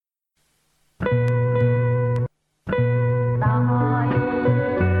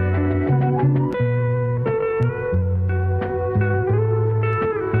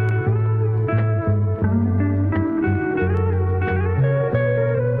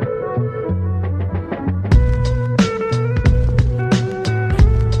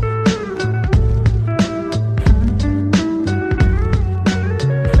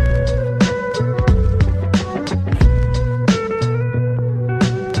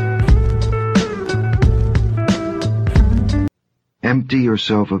Empty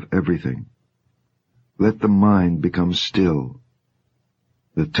yourself of everything. Let the mind become still.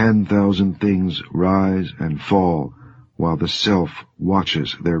 The 10,000 things rise and fall while the self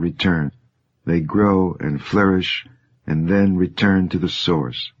watches their return. They grow and flourish and then return to the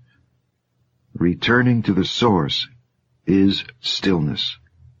source. Returning to the source is stillness,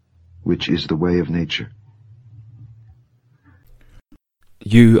 which is the way of nature.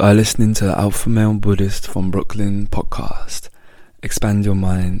 You are listening to the Alpha Male Buddhist from Brooklyn podcast. Expand your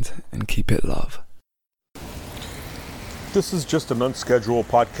mind and keep it love. This is just an unscheduled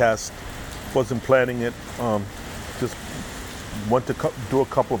podcast. Wasn't planning it. Just went to do a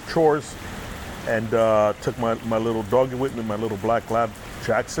couple of chores and took my little doggy with me, my little black lab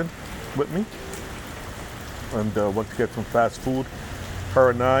Jackson with me. And went to get some fast food.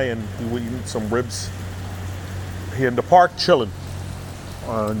 Her and I, and we were eating some ribs here in the park, chilling.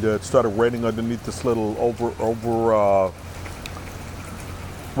 And it started raining underneath this little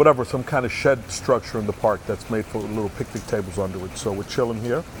some kind of shed structure in the park that's made for little picnic tables under it. So we're chilling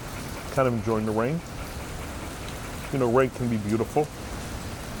here, kind of enjoying the rain. You know, rain can be beautiful.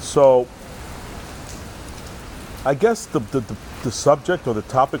 So I guess the subject or the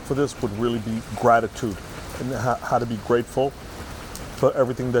topic for this would really be gratitude and how to be grateful for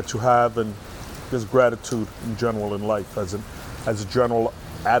everything that you have, and just gratitude in general in life as a general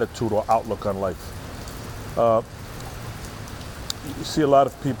attitude or outlook on life. You see a lot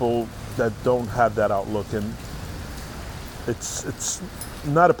of people that don't have that outlook, and it's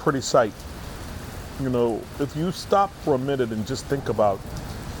not a pretty sight. You know, if you stop for a minute and just think about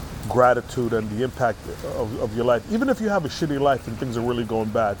gratitude and the impact of your life, even if you have a shitty life and things are really going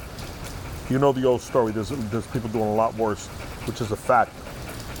bad, you know the old story, there's people doing a lot worse, which is a fact.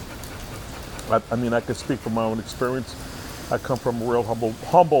 I mean, I can speak from my own experience. I come from a real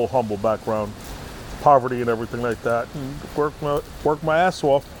humble background, poverty and everything like that, and work my ass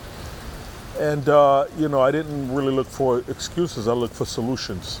off. And you know, I didn't really look for excuses. I looked for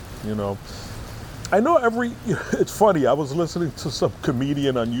solutions. You know, I know it's funny. I was listening to some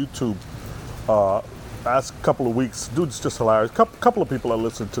comedian on YouTube last couple of weeks. Dude's just hilarious. Couple of people I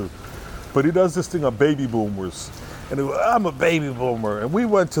listen to, but he does this thing on baby boomers. And I'm a baby boomer, and we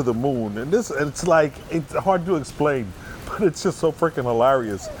went to the moon. And it's like, it's hard to explain, but it's just so freaking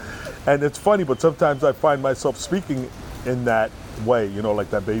hilarious. And it's funny, but sometimes I find myself speaking in that way, you know,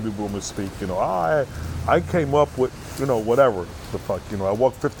 like that baby boomers speak. You know, I came up with, you know, whatever the fuck, you know, I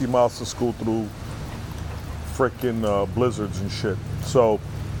walked 50 miles to school through freaking blizzards and shit. So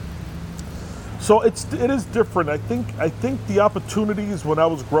it is different. I think the opportunities when I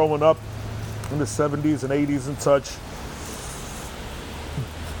was growing up in the 70s and 80s and such,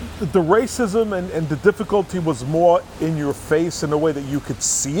 the racism and the difficulty was more in your face in a way that you could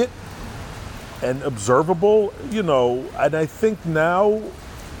see it and observable, you know. And I think now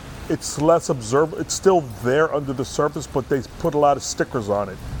it's less observable. It's still there under the surface, but they put a lot of stickers on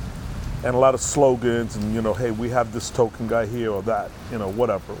it and a lot of slogans, and, you know, hey, we have this token guy here or that, you know,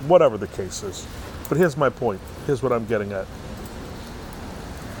 whatever the case is. But here's my point. Here's what I'm getting at.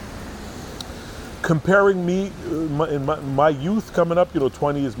 Comparing me in my youth coming up, you know,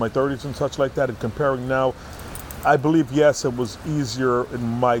 20s, my 30s and such like that, and comparing now, I believe, yes, it was easier in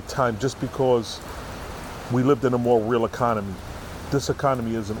my time just because we lived in a more real economy. This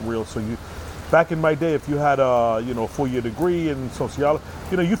economy isn't real. So back in my day, if you had a, you know, 4-year degree in sociology,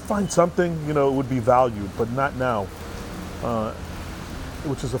 you know, you'd find something, you know, it would be valued, but not now,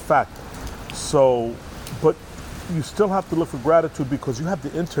 which is a fact. So, but you still have to look for gratitude because you have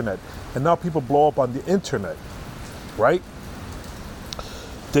the internet, and now people blow up on the internet, right?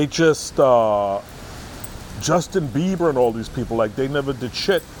 They just, Justin Bieber and all these people, like, they never did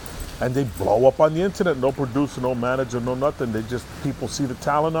shit, and they blow up on the internet. No producer, no manager, no nothing. People see the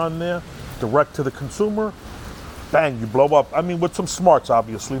talent on there, direct to the consumer, bang, you blow up. I mean, with some smarts,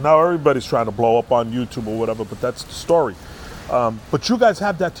 obviously. Now everybody's trying to blow up on YouTube or whatever, but that's the story. But you guys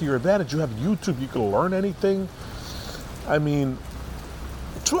have that to your advantage. You have YouTube, you can learn anything. I mean,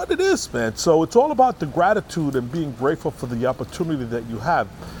 it's what it is, man. So it's all about the gratitude and being grateful for the opportunity that you have.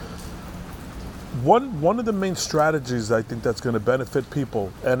 One of the main strategies I think that's going to benefit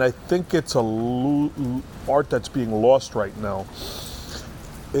people, and I think it's art that's being lost right now,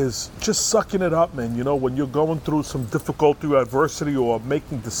 is just sucking it up, man. You know, when you're going through some difficulty or adversity or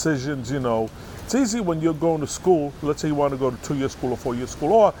making decisions, you know, it's easy when you're going to school. Let's say you want to go to 2-year school or 4-year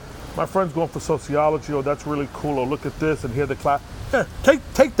school, or my friend's going for sociology, or that's really cool, or look at this and hear the class. Yeah,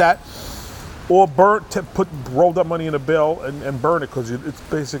 take that, or roll that money in a bill and burn it, because it's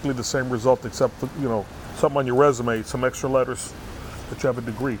basically the same result, except for, you know, something on your resume, some extra letters that you have a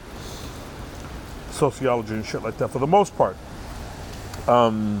degree, sociology and shit like that for the most part.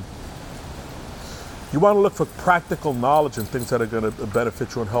 You want to look for practical knowledge and things that are going to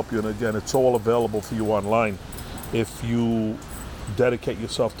benefit you and help you. And again, it's all available for you online if you dedicate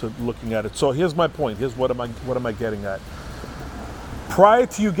yourself to looking at it. So here's my point. Here's what am I getting at? Prior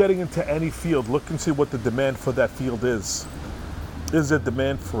to you getting into any field, look and see what the demand for that field is. Is there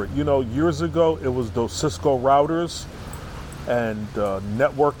demand for it? You know, years ago, it was those Cisco routers and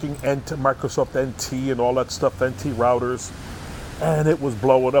networking, Microsoft NT and all that stuff, NT routers. And it was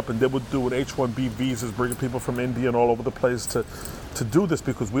blowing up, and they would do an H-1B visas, bringing people from India and all over the place to do this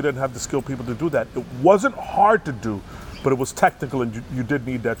because we didn't have the skilled people to do that. It wasn't hard to do, but it was technical, and you did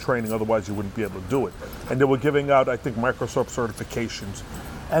need that training, otherwise you wouldn't be able to do it. And they were giving out, I think, Microsoft certifications,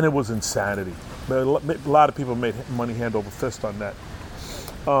 and it was insanity. But a lot of people made money hand over fist on that.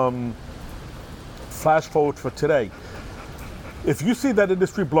 Flash forward for today. If you see that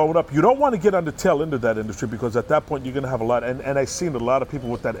industry blowing up, you don't want to get on the tail end of that industry because at that point you're going to have a lot, and I've seen a lot of people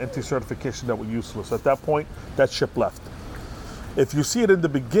with that NT certification that were useless. At that point, that ship left. If you see it in the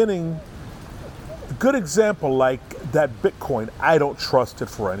beginning, a good example like that Bitcoin, I don't trust it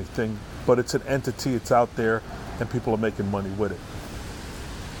for anything, but it's an entity, it's out there, and people are making money with it.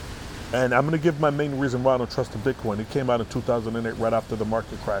 And I'm going to give my main reason why I don't trust the Bitcoin. It came out in 2008 right after the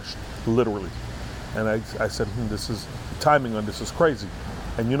market crashed, literally. And I said, this is timing on this is crazy.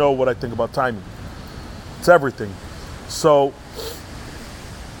 And you know what I think about timing. It's everything. So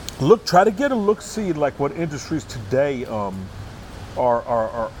try to get a look-see like what industries today are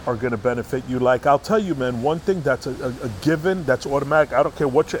going to benefit you. Like I'll tell you, man, one thing that's a given, that's automatic, I don't care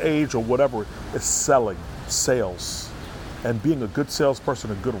what your age or whatever, is sales. And being a good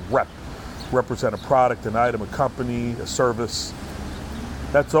salesperson, a good represent a product, an item, a company, a service.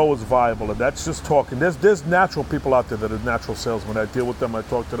 That's always viable, and that's just talking. There's natural people out there that are natural salesmen. I deal with them, I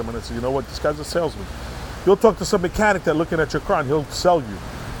talk to them, and I say, you know what, this guy's a salesman. You'll talk to some mechanic that's looking at your car, and he'll sell you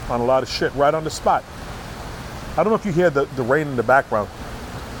on a lot of shit right on the spot. I don't know if you hear the rain in the background.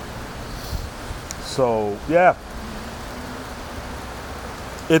 So, yeah.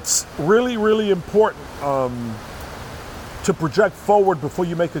 It's really, really important to project forward before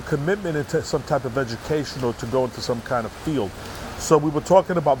you make a commitment into some type of education or to go into some kind of field. So we were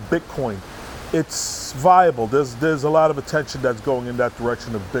talking about Bitcoin. It's viable. There's a lot of attention that's going in that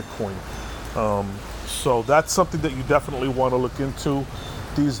direction of Bitcoin. So that's something that you definitely want to look into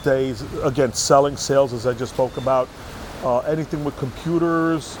these days. Again, sales, as I just spoke about. Anything with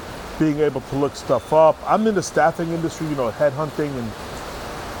computers, being able to look stuff up. I'm in the staffing industry, headhunting and,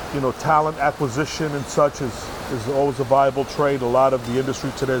 talent acquisition and such is always a viable trade. A lot of the industry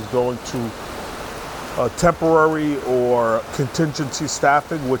today is going to temporary or contingency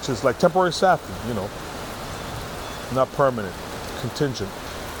staffing, which is like temporary staffing, not permanent, contingent.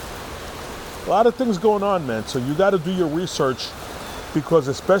 A lot of things going on, man. So you got to do your research because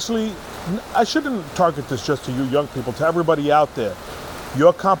especially, I shouldn't target this just to you young people, to everybody out there.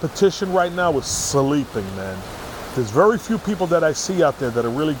 Your competition right now is sleeping, man. There's very few people that I see out there that are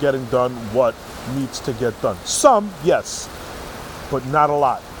really getting done what needs to get done. Some, yes, but not a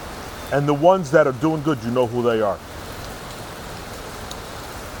lot. And the ones that are doing good, you know who they are.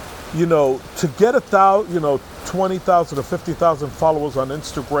 To get 20,000 or 50,000 followers on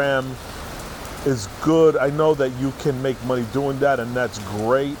Instagram is good. I know that you can make money doing that, and that's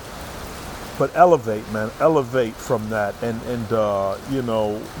great. But elevate, man. Elevate from that. And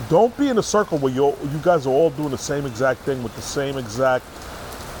don't be in a circle where you guys are all doing the same exact thing with the same exact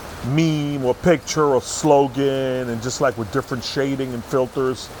meme or picture or slogan, and just like with different shading and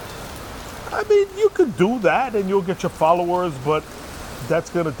filters. I mean, you could do that and you'll get your followers, but that's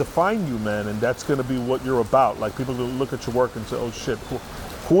going to define you, man, and that's going to be what you're about. Like, people will look at your work and say, oh, shit,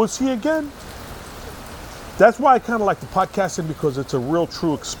 who is he again? That's why I kind of like the podcasting, because it's a real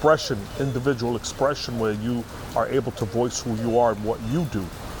true expression, individual expression, where you are able to voice who you are and what you do,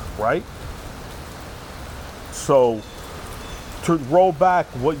 right? So to roll back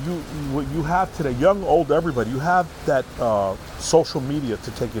what you have today, young, old, everybody, you have that social media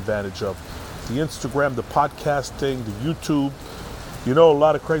to take advantage of. The Instagram, the podcasting, the YouTube. A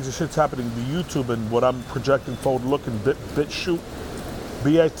lot of crazy shit's happening to YouTube, and what I'm projecting forward looking, BitChute,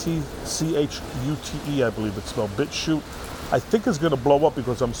 BITCHUTE, I believe it's spelled, BitChute, I think is going to blow up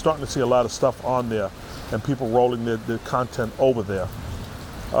because I'm starting to see a lot of stuff on there and people rolling their content over there.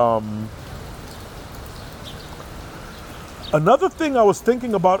 Another thing I was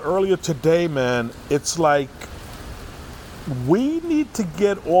thinking about earlier today, man, it's like we need to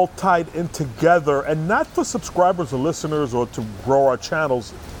get all tied in together, and not for subscribers or listeners or to grow our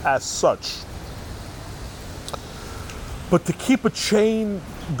channels as such. But to keep a chain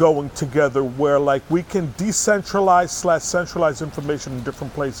going together where like we can decentralize/centralize information in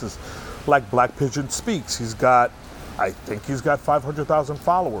different places, like Black Pigeon Speaks. I think he's got 500,000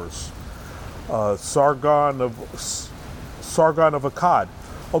 followers. Sargon of Akkad.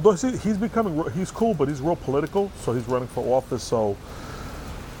 Although he's cool, but he's real political, so he's running for office. So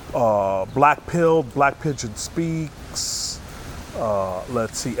Black Pill, Black Pigeon Speaks,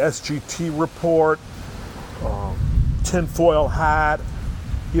 let's see, SGT Report, Tinfoil Hat,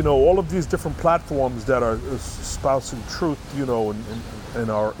 all of these different platforms that are espousing truth, and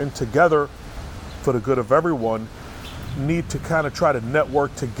are in together for the good of everyone, need to kind of try to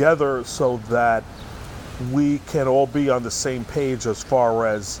network together so that we can all be on the same page as far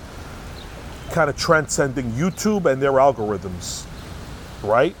as kind of transcending YouTube and their algorithms,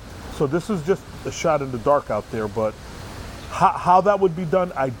 right? So this is just a shot in the dark out there, but how that would be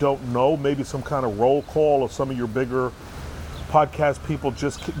done, I don't know. Maybe some kind of roll call, or some of your bigger podcast people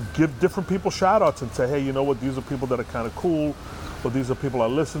just give different people shout outs and say, hey, you know what, these are people that are kind of cool, or these are people I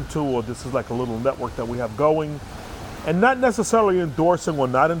listen to, or this is like a little network that we have going. And not necessarily endorsing or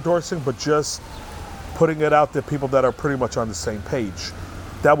not endorsing, but just putting it out there, people that are pretty much on the same page.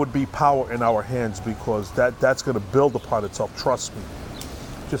 That would be power in our hands, because that's going to build upon itself, trust me.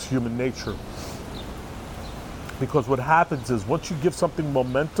 Just human nature. Because what happens is once you give something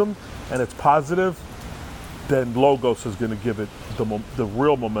momentum and it's positive, then Logos is going to give it the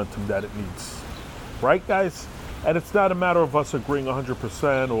real momentum that it needs. Right, guys? And it's not a matter of us agreeing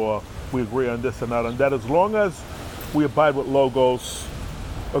 100% or we agree on this and not on that. As long as we abide with Logos,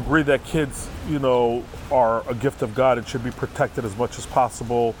 agree that kids, are a gift of God and should be protected as much as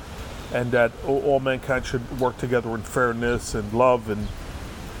possible, and that all mankind should work together in fairness and love and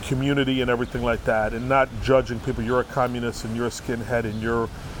community and everything like that, and not judging people. You're a communist and you're a skinhead and you're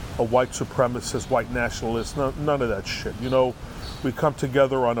a white supremacist, white nationalist. None of that shit. We come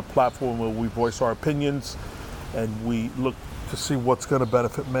together on a platform where we voice our opinions and we look to see what's going to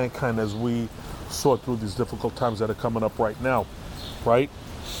benefit mankind as we sort through these difficult times that are coming up right now, right?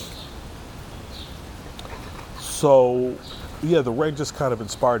 So, yeah, the rain just kind of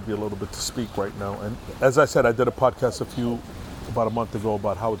inspired me a little bit to speak right now. And as I said, I did a podcast about a month ago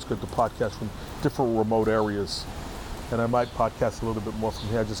about how it's good to podcast from different remote areas. And I might podcast a little bit more from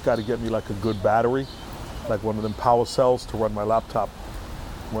here. I just got to get me like a good battery, like one of them power cells to run my laptop.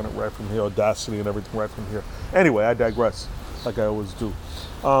 Run it right from here, Audacity and everything right from here. Anyway, I digress, like I always do.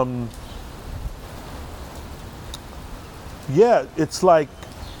 Yeah, it's like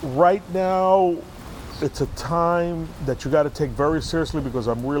right now, it's a time that you got to take very seriously, because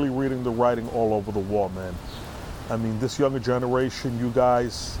I'm really reading the writing all over the wall, man. I mean, this younger generation, you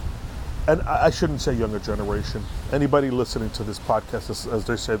guys, and I shouldn't say younger generation, anybody listening to this podcast, as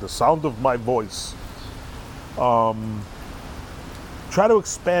they say, the sound of my voice, try to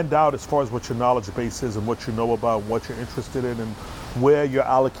expand out as far as what your knowledge base is and what you know about, what you're interested in, and where you're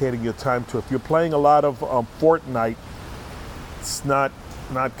allocating your time to. If you're playing a lot of Fortnite, it's not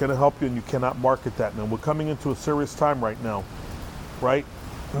going to help you, and you cannot market that, man. We're coming into a serious time right now, right?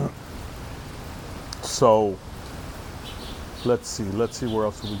 So let's see where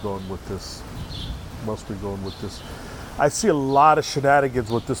else are we going with this. I see a lot of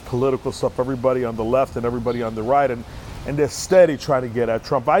shenanigans with this political stuff, everybody on the left and everybody on the right, and they're steady trying to get at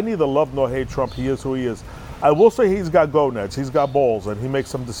Trump. I neither love nor hate Trump. He is who he is. I will say he's got gonads, he's got balls, and he makes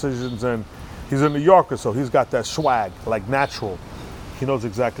some decisions, and he's a New Yorker, so he's got that swag, like natural. He knows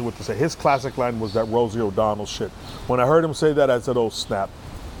exactly what to say. His classic line was that Rosie O'Donnell shit. When I heard him say that, I said, oh snap,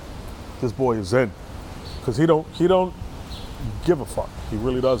 this boy is in. Because he don't give a fuck. He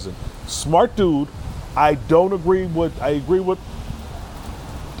really doesn't. Smart dude. I agree with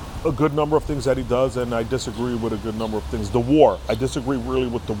a good number of things that he does, and I disagree with a good number of things. The war. I disagree really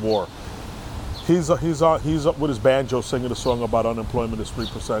with the war. He's up with his banjo singing a song about unemployment is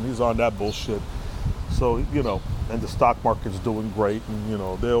 3%. He's on that bullshit. So, and the stock market's doing great,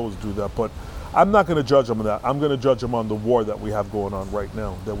 and, they always do that. But I'm not going to judge him on that. I'm going to judge him on the war that we have going on right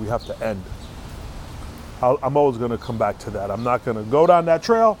now, that we have to end. I'm always going to come back to that. I'm not going to go down that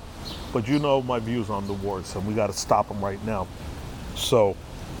trail, but my views on the wars, and we got to stop them right now. So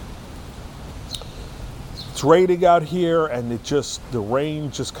it's raining out here, and the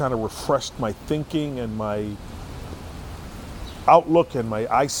rain just kind of refreshed my thinking and my outlook and my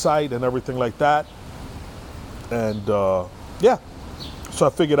eyesight and everything like that. And yeah, so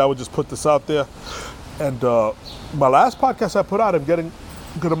I figured I would just put this out there. And my last podcast I put out, I'm getting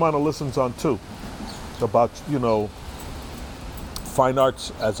a good amount of listens on too, about fine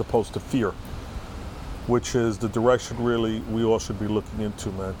arts as opposed to fear, which is the direction really we all should be looking into,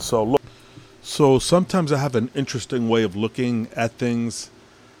 man. So look. So sometimes I have an interesting way of looking at things,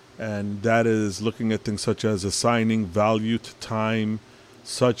 and that is looking at things such as assigning value to time,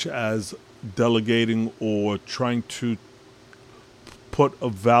 such as delegating or trying to put a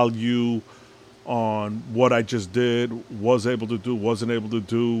value on what I just did, was able to do, wasn't able to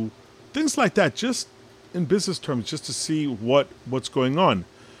do, things like that, just in business terms, just to see what's going on.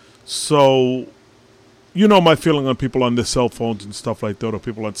 So, you know my feeling on people on their cell phones and stuff like that, or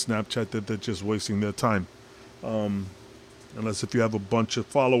people on Snapchat that they're just wasting their time. Unless if you have a bunch of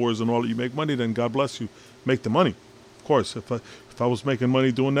followers and all that you make money, then God bless you, make the money. Of course, if I was making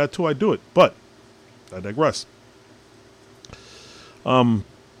money doing that too, I'd do it. But I digress. You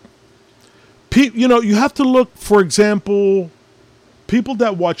have to look, for example, people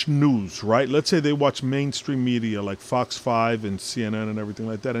that watch news, right? Let's say they watch mainstream media like Fox 5 and CNN and everything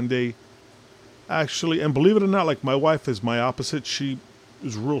like that, and they actually, and believe it or not, like my wife is my opposite. She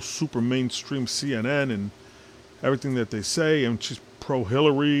is real super mainstream CNN and everything that they say, and she's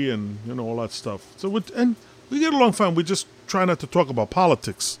pro-Hillary and, all that stuff. And we get along fine. We just try not to talk about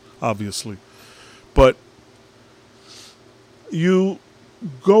politics, obviously. But you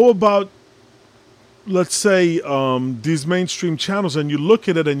go about, let's say, these mainstream channels, and you look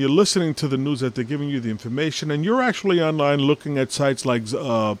at it and you're listening to the news that they're giving you the information, and you're actually online looking at sites like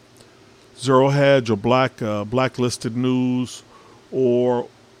Zero Hedge or Blacklisted News or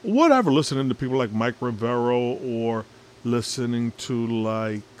whatever, listening to people like Mike Rivero, or listening to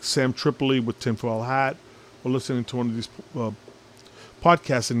like Sam Tripoli with Tinfoil Hat, or listening to one of these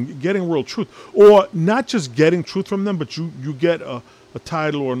podcasts and getting real truth, or not just getting truth from them, but you get a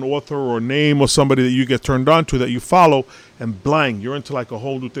title or an author or a name or somebody that you get turned on to that you follow, and blang, you're into like a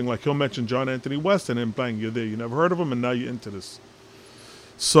whole new thing. Like he'll mention John Anthony West, and then blang, you're there. You never heard of him, and now you're into this.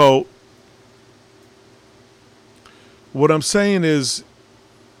 So what I'm saying is,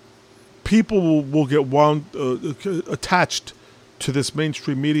 people will get wound attached to this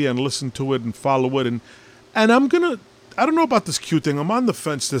mainstream media and listen to it and follow it, and I don't know about this Q thing. I'm on the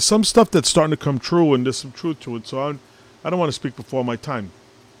fence. There's some stuff that's starting to come true, and there's some truth to it. So I don't want to speak before my time.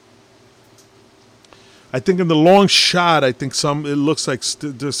 I think in the long shot, it looks like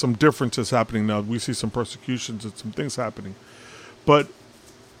there's some differences happening now. We see some persecutions and some things happening, but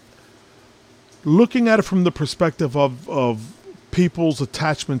looking at it from the perspective of people's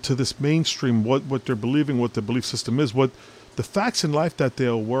attachment to this mainstream, what they're believing, what their belief system is, what the facts in life that they're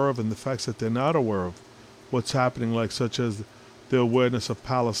aware of and the facts that they're not aware of, what's happening, like such as their awareness of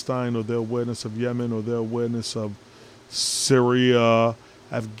Palestine, or their awareness of Yemen, or their awareness of Syria,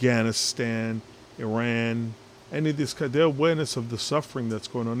 Afghanistan, Iran, any of this, their awareness of the suffering that's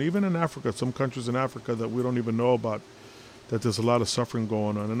going on, even in Africa, some countries in Africa that we don't even know about, that there's a lot of suffering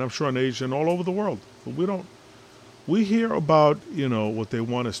going on, and I'm sure in Asia and all over the world, but we hear about, what they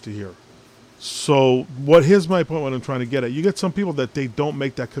want us to hear. So here's my point, what I'm trying to get at. You get some people that they don't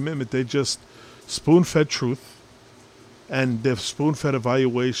make that commitment. They just spoon-fed truth, and they've spoon-fed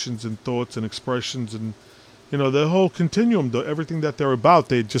evaluations and thoughts and expressions, and, the whole continuum, everything that they're about,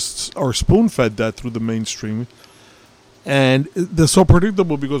 they just are spoon-fed that through the mainstream. And they're so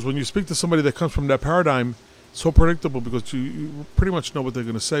predictable, because when you speak to somebody that comes from that paradigm, so predictable, because you pretty much know what they're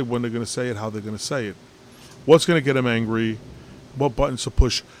going to say, when they're going to say it, how they're going to say it, what's going to get them angry, what buttons to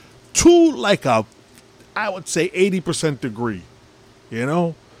push, to like I would say 80% degree,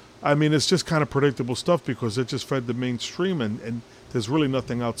 it's just kind of predictable stuff, because it just fed the mainstream, and there's really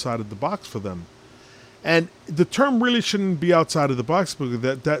nothing outside of the box for them. And the term really shouldn't be outside of the box, because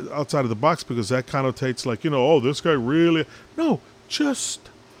that outside of the box, because that connotates like, this guy really, no, just,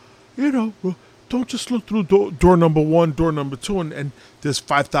 don't just look through door number 1, door number 2, and there's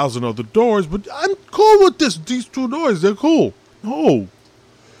 5,000 other doors, but I'm cool with these 2 doors. They're cool. No.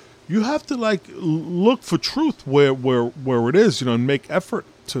 You have to look for truth where it is, and make effort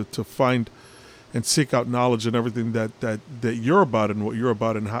to find and seek out knowledge and everything that you're about, and what you're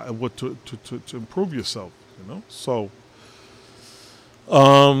about, and how, what to improve yourself, So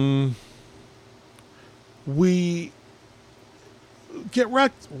we get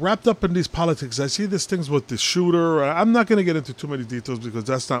wrapped up in these politics. I see these things with the shooter. I'm not going to get into too many details, because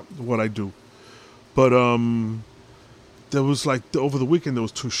that's not what I do. But there was over the weekend there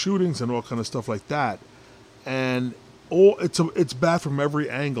was 2 shootings and all kind of stuff like that, and it's bad from every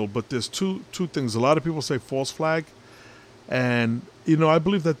angle. But there's two things. A lot of people say false flag, and I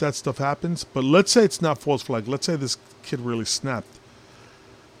believe that stuff happens. But let's say it's not false flag. Let's say this kid really snapped.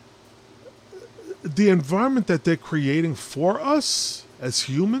 The environment that they're creating for us as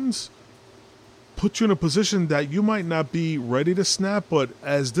humans puts you in a position that you might not be ready to snap, but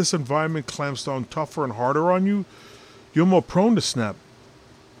as this environment clamps down tougher and harder on you, you're more prone to snap.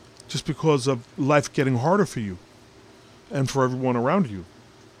 just because of life getting harder for you and for everyone around you.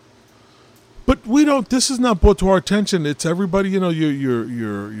 But we don't. This is not brought to our attention. It's everybody.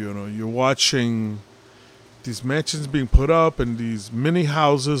 You're watching these mansions being put up and these mini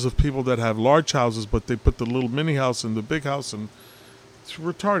houses of people that have large houses, but they put the little mini house in the big house, and it's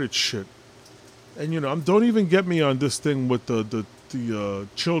retarded shit. And don't even get me on this thing with the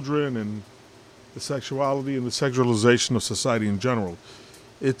children and the sexuality and the sexualization of society in general.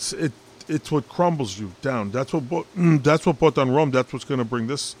 It's what crumbles you down. That's what brought down Rome. That's what's going to bring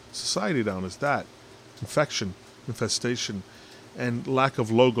this society down. Is that infestation, and lack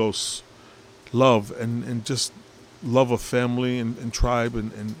of logos, love, and just love of family and tribe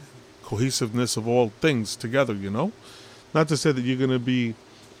and cohesiveness of all things together. Not to say that you're going to be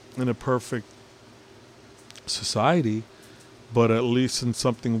in a perfect society, but at least in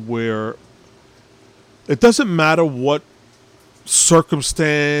something where it doesn't matter what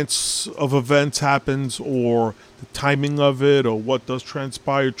circumstance of events happens or the timing of it or what does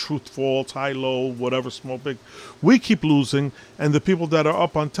transpire, truth, false, high, low, whatever, small, big. We keep losing, and the people that are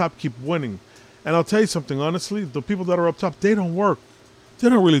up on top keep winning. And I'll tell you something, honestly, the people that are up top, they don't work. They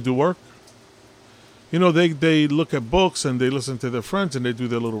don't really do work. They look at books and they listen to their friends and they do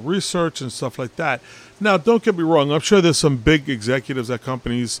their little research and stuff like that. Now, don't get me wrong. I'm sure there's some big executives at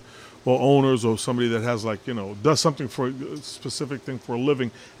companies or owners or somebody that has does something for a specific thing for a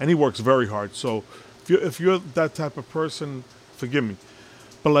living, and he works very hard. So if you're that type of person, forgive me.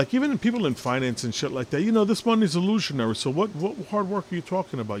 But even people in finance and shit like that, this money's illusionary. So what hard work are you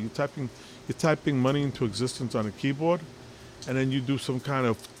talking about? You're typing money into existence on a keyboard, and then you do some kind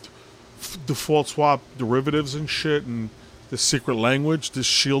of default swap derivatives and shit, and this secret language, this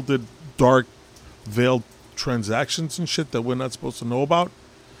shielded, dark, veiled transactions and shit that we're not supposed to know about.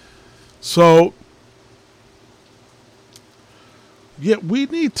 So, yeah, we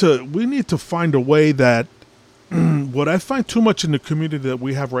need to find a way that what I find too much in the community that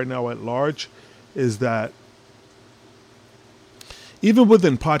we have right now at large is that even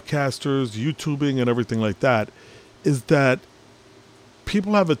within podcasters, YouTubing, and everything like that, is that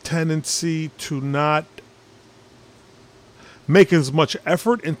people have a tendency to not make as much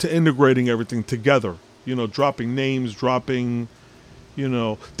effort into integrating everything together. Dropping names, there's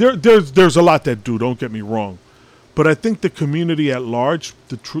a lot that do, don't get me wrong. But I think the community at large,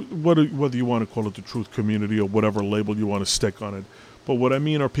 the truth, whether you want to call it the truth community or whatever label you want to stick on it, but what I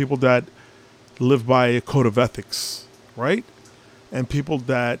mean are people that live by a code of ethics, right? And people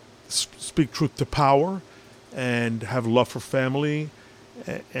that speak truth to power and have love for family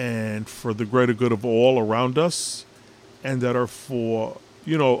and for the greater good of all around us, and that are for,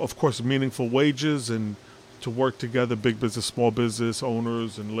 of course, meaningful wages and to work together, big business, small business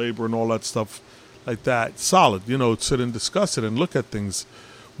owners and labor and all that stuff like that. Solid, sit and discuss it and look at things,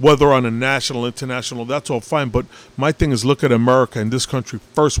 whether on a national, international, that's all fine. But my thing is look at America and this country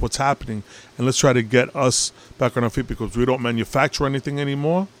first, what's happening, and let's try to get us back on our feet, because we don't manufacture anything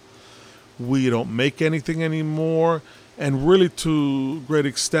anymore. We don't make anything anymore. And really, to a great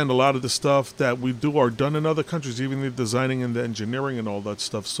extent, a lot of the stuff that we do are done in other countries, even the designing and the engineering and all that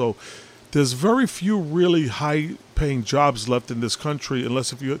stuff. So there's very few really high-paying jobs left in this country,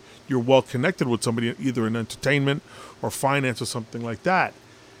 unless if you're well-connected with somebody, either in entertainment or finance or something like that.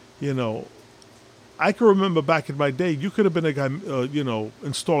 I can remember back in my day, you could have been a guy,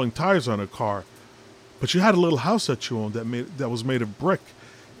 installing tires on a car, but you had a little house that you owned that was made of brick,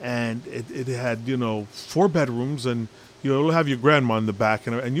 and it had 4 bedrooms, and you'll have your grandma in the back,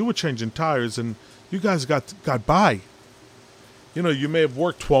 and you were changing tires, and you guys got by. You may have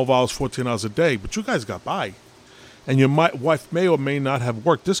worked 12 hours, 14 hours a day, but you guys got by. And your wife may or may not have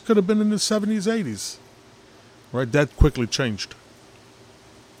worked. This could have been in the 70s, 80s. Right? That quickly changed.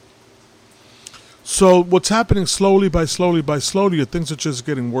 So what's happening slowly by slowly, things are just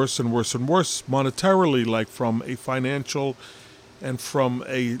getting worse and worse and worse monetarily, like from a financial and from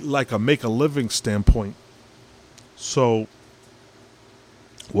a make-a-living standpoint. So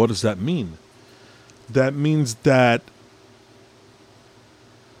what does that mean? That means that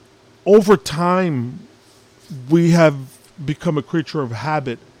over time, we have become a creature of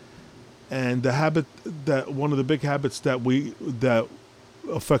habit, and one of the big habits that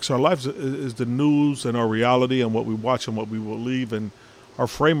affects our lives is the news and our reality and what we watch and what we believe and our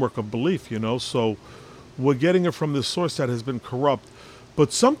framework of belief. So we're getting it from this source that has been corrupt.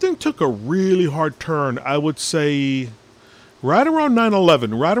 But something took a really hard turn, I would say, right around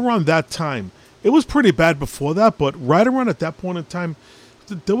 9/11, right around that time. It was pretty bad before that, but right around at that point in time,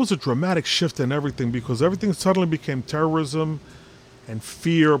 there was a dramatic shift in everything, because everything suddenly became terrorism and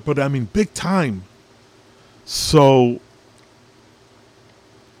fear, but big time. So,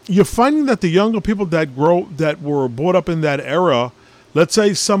 you're finding that the younger people that were brought up in that era, let's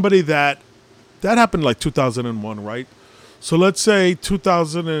say somebody that happened like 2001, right? So let's say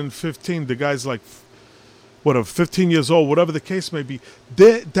 2015, the guy's like, 15 years old, whatever the case may be.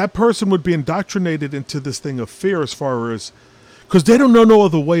 That person would be indoctrinated into this thing of fear, as far as, because they don't know no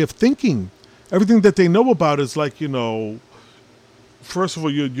other way of thinking. Everything that they know about is like, first of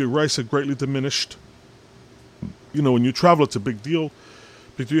all, your rights are greatly diminished. When you travel, it's a big deal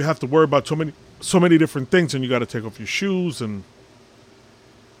because you have to worry about so many different things, and you got to take off your shoes, and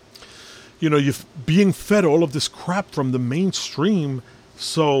you're being fed all of this crap from the mainstream.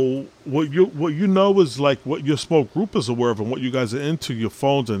 So what you know is like what your small group is aware of and what you guys are into, your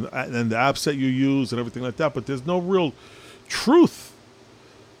phones and the apps that you use and everything like that. But there's no real truth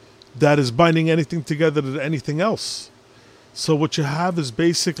that is binding anything together to anything else. So what you have is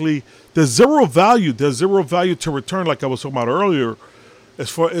basically there's zero value. There's zero value to return, like I was talking about earlier, as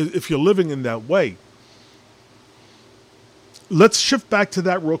far as if you're living in that way. Let's shift back to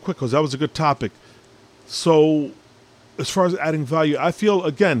that real quick because that was a good topic. So as far as adding value, I feel,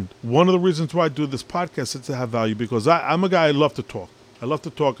 again, one of the reasons why I do this podcast is to have value, because I'm a guy, I love to talk. I love to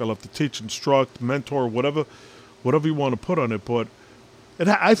talk. I love to teach, instruct, mentor, whatever you want to put on it. But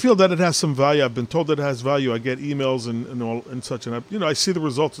I feel that it has some value. I've been told that it has value. I get emails and all and such, and I see the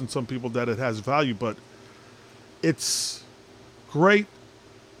results in some people that it has value. But it's great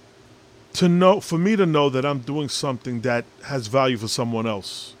to know, for me to know that I'm doing something that has value for someone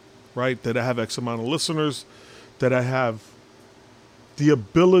else, right? That I have X amount of listeners, that I have the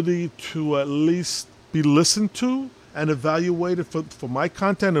ability to at least be listened to and evaluated for my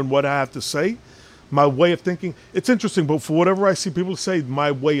content and what I have to say, my way of thinking. It's interesting, but for whatever I see people say,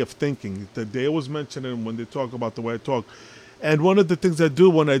 my way of thinking, that they always mention it when they talk about the way I talk. And one of the things I do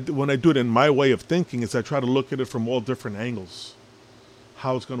when I do it in my way of thinking is I try to look at it from all different angles.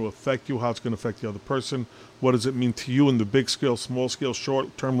 How it's going to affect you, how it's going to affect the other person, what does it mean to you in the big scale, small scale,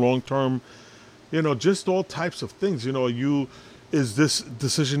 short term, long term, just all types of things. Is this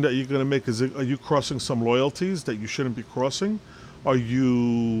decision that you're going to make, are you crossing some loyalties that you shouldn't be crossing? Are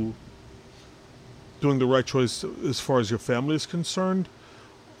you doing the right choice as far as your family is concerned?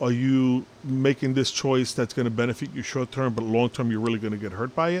 Are you making this choice that's going to benefit you short term, but long term you're really going to get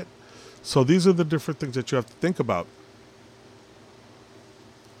hurt by it? So these are the different things that you have to think about.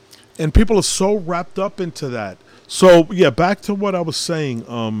 And people are so wrapped up into that. So, back to what I was saying.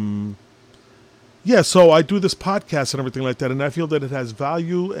 So I do this podcast and everything like that, and I feel that it has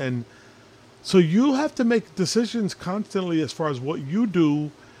value. And so you have to make decisions constantly as far as what you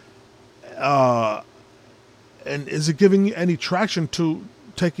do. And is it giving you any traction to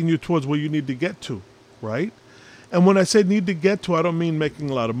taking you towards where you need to get to, right? And when I say need to get to, I don't mean making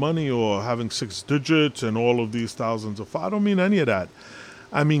a lot of money or having 6 digits and all of these thousands of. I don't mean any of that.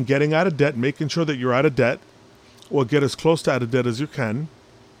 I mean getting out of debt, making sure that you're out of debt, or get as close to out of debt as you can.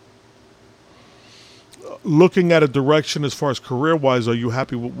 Looking at a direction as far as career-wise, are you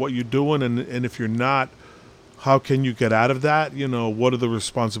happy with what you're doing? And if you're not, how can you get out of that? What are the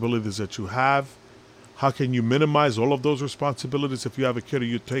responsibilities that you have? How can you minimize all of those responsibilities? If you have a kid, are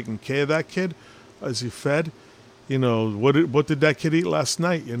you taking care of that kid? Is he fed? What did that kid eat last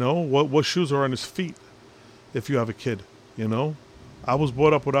night? What shoes are on his feet if you have a kid? I was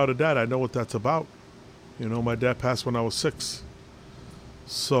brought up without a dad. I know what that's about. My dad passed when I was 6.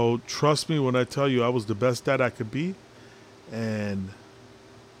 So trust me when I tell you I was the best dad I could be. And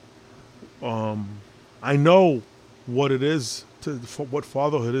I know what it is, what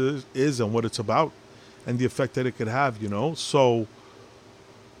fatherhood is and what it's about and the effect that it could have, So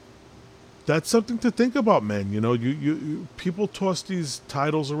that's something to think about, man. You people toss these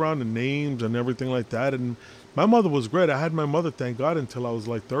titles around and names and everything like that. And my mother was great. I had my mother, thank God, until I was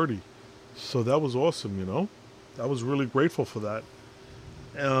like 30. So that was awesome, I was really grateful for that.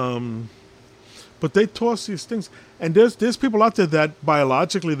 But they toss these things. And there's people out there that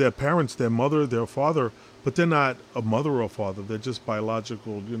biologically, their parents, their mother, their father, but they're not a mother or a father. They're just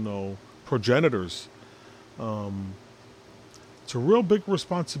biological, progenitors. It's a real big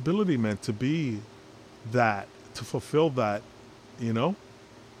responsibility, man, to be that, to fulfill that, And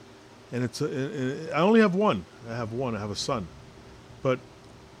I only have one. I have a son. But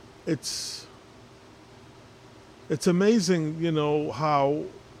it's amazing, how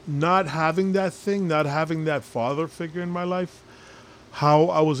not having that thing, not having that father figure in my life, how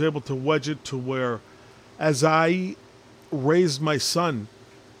I was able to wedge it to where as I raised my son,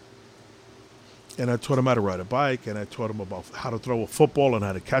 and I taught him how to ride a bike, and I taught him about how to throw a football and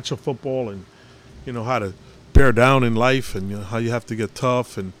how to catch a football, and, how to bear down in life, and how you have to get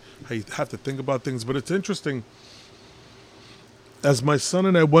tough and how you have to think about things. But it's interesting. as my son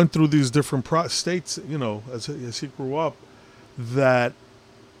and I went through these different states, as he grew up, that,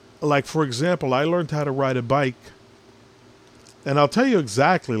 like, for example, I learned how to ride a bike. And I'll tell you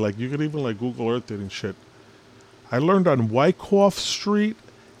exactly, like, you could even, like, Google Earth it and shit. I learned on Wyckoff Street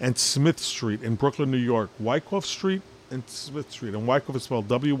and Smith Street in Brooklyn, New York. Wyckoff Street and Smith Street. And Wyckoff is spelled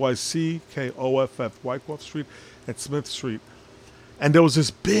Wyckoff, Wyckoff Street and Smith Street. And there was this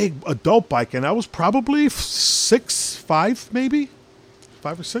big adult bike, and I was probably 5 maybe,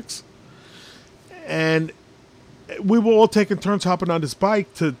 5 or 6. And we were all taking turns hopping on this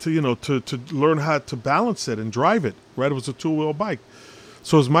bike to learn how to balance it and drive it. Right, it was a 2-wheel bike.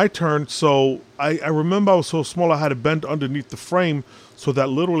 So it was my turn. So I remember I was so small I had to bend underneath the frame so that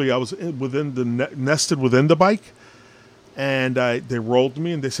literally I was nested within the bike. And they rolled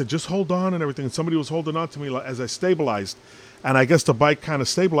me and they said, just hold on and everything. And somebody was holding on to me as I stabilized. And I guess the bike kind of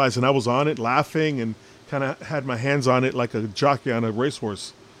stabilized and I was on it laughing and kind of had my hands on it like a jockey on a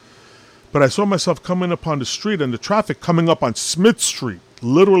racehorse. But I saw myself coming up on the street and the traffic coming up on Smith Street,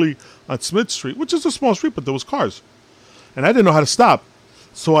 literally on Smith Street, which is a small street, but there was cars. And I didn't know how to stop.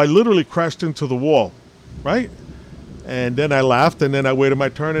 So I literally crashed into the wall, right? And then I laughed and then I waited my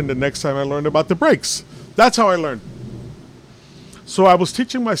turn and the next time I learned about the brakes. That's how I learned. So I was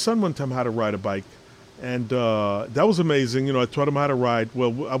teaching my son one time how to ride a bike. And that was amazing. I taught him how to ride.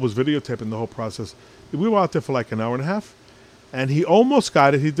 Well, I was videotaping the whole process. We were out there for like an hour and a half. And he almost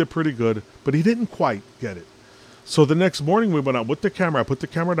got it. He did pretty good. But he didn't quite get it. So the next morning we went out with the camera. I put the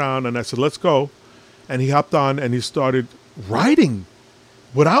camera down and I said, let's go. And he hopped on and he started riding.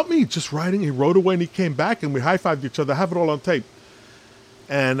 Without me, just riding. He rode away and he came back and we high-fived each other. I have it all on tape.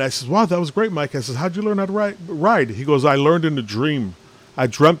 And I said, wow, that was great, Mike. I said, how'd you learn how to ride? He goes, I learned in a dream. I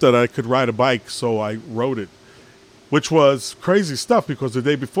dreamt that I could ride a bike, so I rode it, which was crazy stuff because the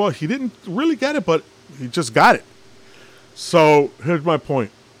day before he didn't really get it, but he just got it. So here's my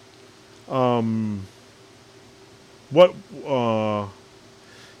point. That's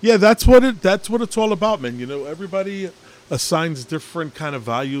what it's all about, man. Everybody assigns different kind of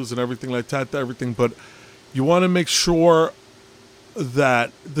values and everything like that to everything, but you want to make sure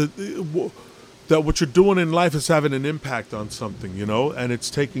that that what you're doing in life is having an impact on something, and it's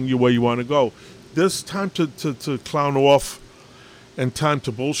taking you where you want to go. There's time to clown off and time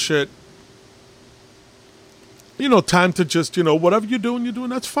to bullshit. Time to just, whatever you're doing,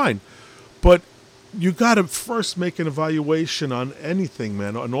 that's fine. But you got to first make an evaluation on anything,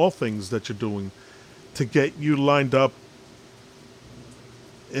 man, on all things that you're doing to get you lined up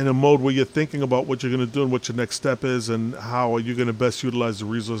in a mode where you're thinking about what you're going to do and what your next step is and how are you going to best utilize the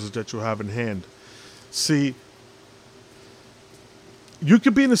resources that you have in hand. See, you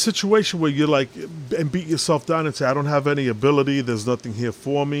could be in a situation where you're like, and beat yourself down and say, I don't have any ability. There's nothing here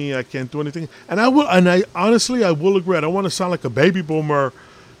for me. I can't do anything. And I honestly will agree. I don't want to sound like a baby boomer.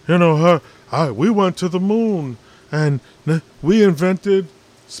 We went to the moon and we invented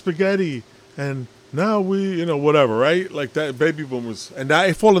spaghetti and now we, whatever, right? Like that, baby boomers. And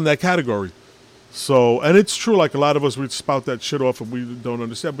I fall in that category. So, and it's true, like a lot of us, we spout that shit off and we don't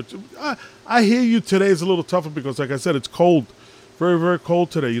understand. But I hear you. Today is a little tougher because, like I said, it's cold. Very, very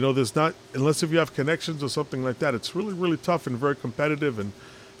cold today. There's not, unless if you have connections or something like that, it's really, really tough and very competitive and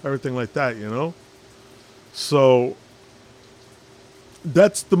everything like that, So,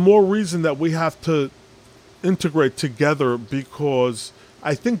 that's the more reason that we have to integrate together because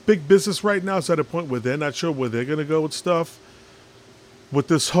I think big business right now is at a point where they're not sure where they're going to go with stuff. With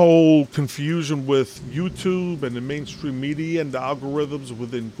this whole confusion with YouTube and the mainstream media and the algorithms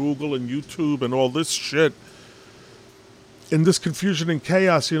within Google and YouTube and all this shit. In this confusion and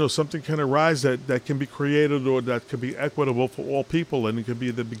chaos, something can arise that can be created or that can be equitable for all people. And it can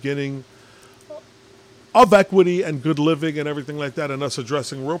be the beginning of equity and good living and everything like that. And us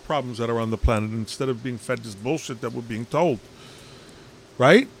addressing real problems that are on the planet instead of being fed this bullshit that we're being told.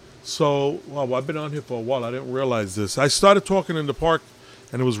 Right? So, I've been on here for a while. I didn't realize this. I started talking in the park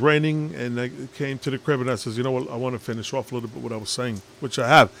and it was raining and I came to the crib and I says, you know what, I want to finish off a little bit what I was saying, which I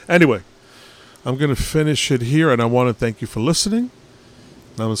have. Anyway, I'm going to finish it here and I want to thank you for listening.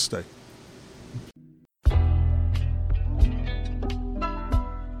 Namaste.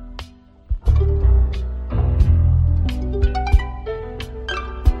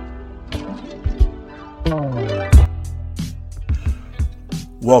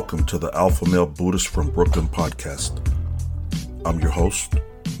 Welcome to the Alpha Male Buddhist from Brooklyn podcast. I'm your host,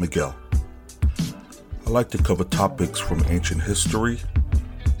 Miguel. I like to cover topics from ancient history,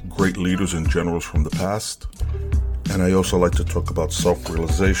 great leaders and generals from the past, and I also like to talk about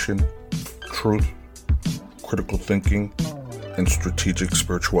self-realization, truth, critical thinking, and strategic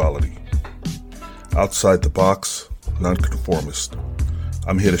spirituality. Outside the box, nonconformist.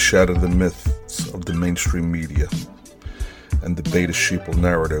 I'm here to shatter the myths of the mainstream media and the beta sheeple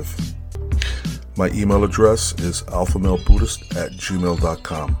narrative. My email address is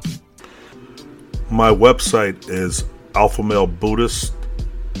alphamalebuddhist@gmail.com. My website is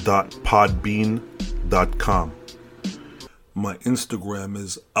alphamalebuddhist.podbean.com. My Instagram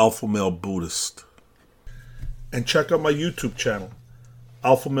is alphamalebuddhist. And check out my YouTube channel,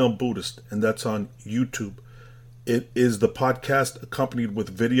 Alpha Male Buddhist, and that's on YouTube. It is the podcast accompanied with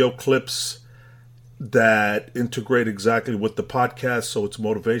video clips that integrate exactly with the podcast, so it's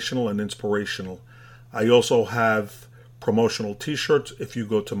motivational and inspirational. I also have promotional t-shirts. If you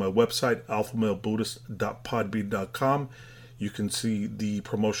go to my website, alphamalebuddhist.podbean.com, you can see the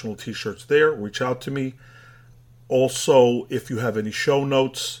promotional t-shirts there. Reach out to me. Also, if you have any show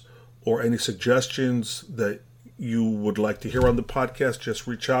notes or any suggestions that you would like to hear on the podcast, just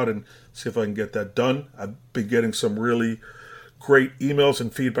reach out and see if I can get that done. I've been getting some really great emails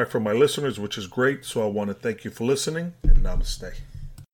and feedback from my listeners, which is great. So I want to thank you for listening, and namaste.